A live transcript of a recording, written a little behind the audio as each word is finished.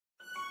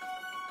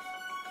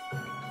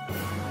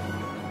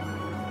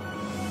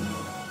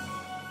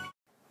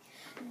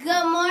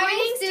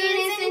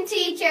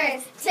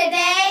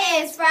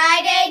Today is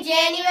Friday,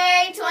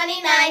 January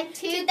 29,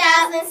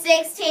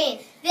 2016.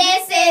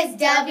 This is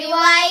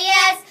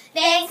WIS.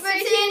 Thanks for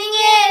tuning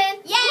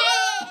in.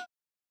 Yay!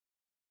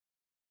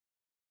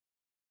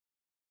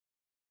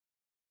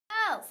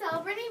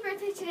 Celebrating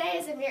birthday today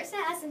is Amirsa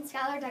S. and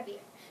Skylar W.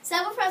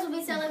 Several friends will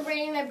be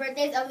celebrating their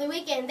birthdays over the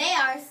weekend. They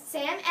are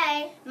Sam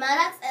A.,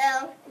 Maddox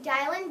L.,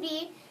 Dylan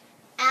B.,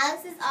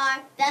 Alexis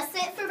R. That's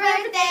it for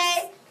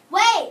birthdays.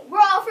 Wait, we're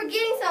all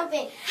forgetting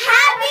something.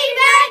 Happy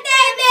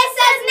birthday,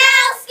 Mrs.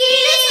 Nowski!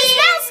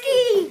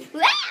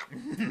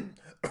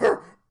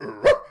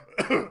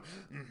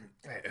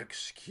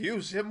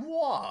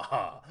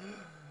 Excusez-moi.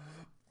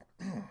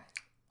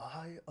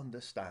 I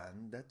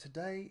understand that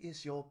today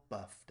is your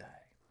birthday.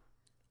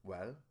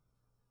 Well,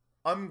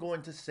 I'm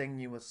going to sing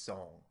you a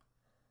song,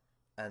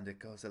 and it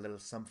goes a little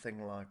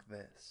something like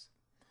this.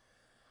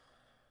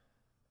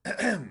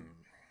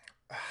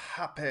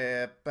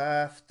 Happy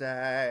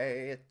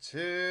birthday to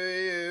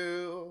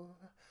you.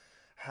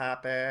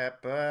 Happy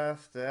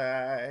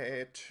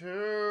birthday to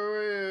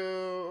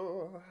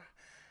you.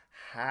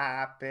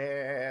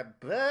 Happy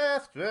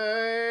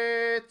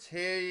birthday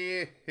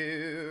to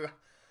you.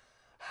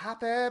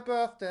 Happy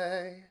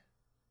birthday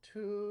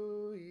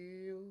to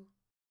you.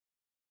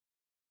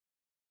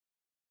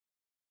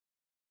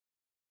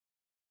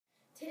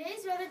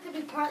 Today's weather could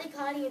be partly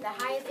cloudy with a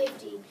high of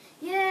 50.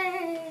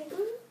 Yay!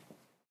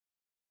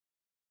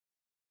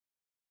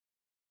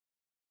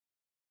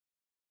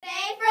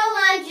 Today for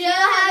lunch, you'll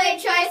have a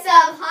choice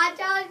of hot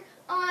dog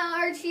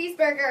or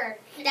cheeseburger.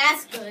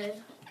 That's good.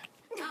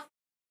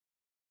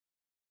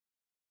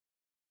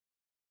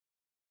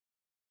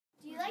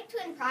 Do you like to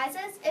win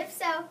prizes? If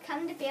so,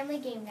 come to Family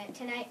Game Night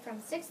tonight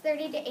from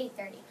 6:30 to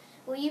 8:30.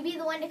 Will you be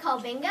the one to call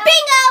bingo?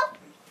 Bingo!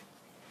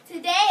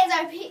 Today is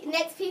our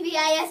next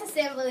PBIS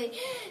assembly.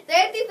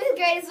 3rd through 5th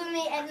graders will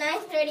meet at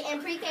 9:30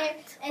 and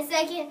pre-K and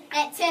 2nd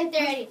at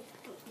 10:30.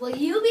 Will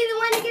you be the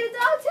one to get a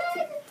dog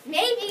tag?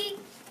 Maybe.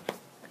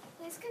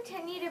 Please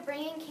continue to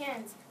bring in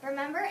cans.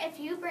 Remember, if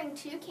you bring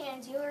 2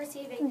 cans, you will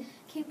receive a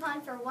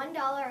coupon for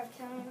 $1 of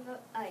Cone of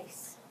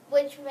Ice,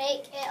 which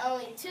make it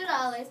only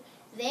 $2.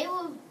 They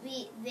will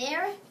be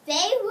there.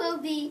 They will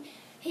be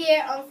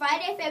here on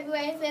Friday,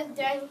 February 5th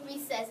during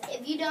recess.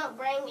 If you don't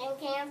bring in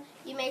cans,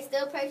 you may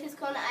still purchase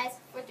Cone of Ice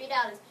for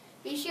 $3.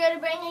 Be sure to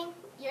bring in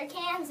your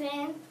cans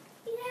in.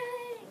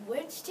 Yay!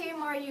 Which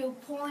team are you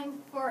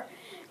pulling for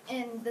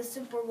in the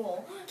Super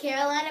Bowl?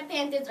 Carolina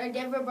Panthers or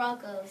Denver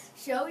Broncos.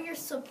 Show your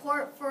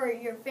support for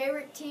your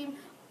favorite team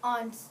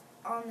on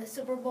the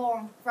Super Bowl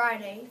on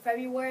Friday,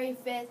 February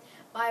 5th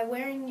by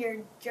wearing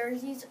your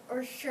jerseys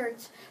or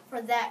shirts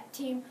for that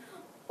team,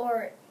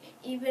 or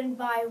even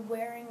by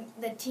wearing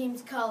the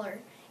team's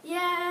color.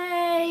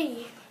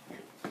 Yay!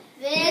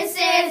 This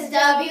is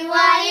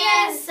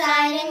WIS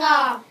signing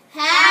off.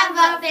 Have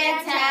a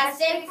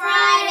fantastic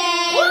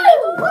Friday!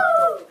 Woo!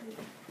 Woo!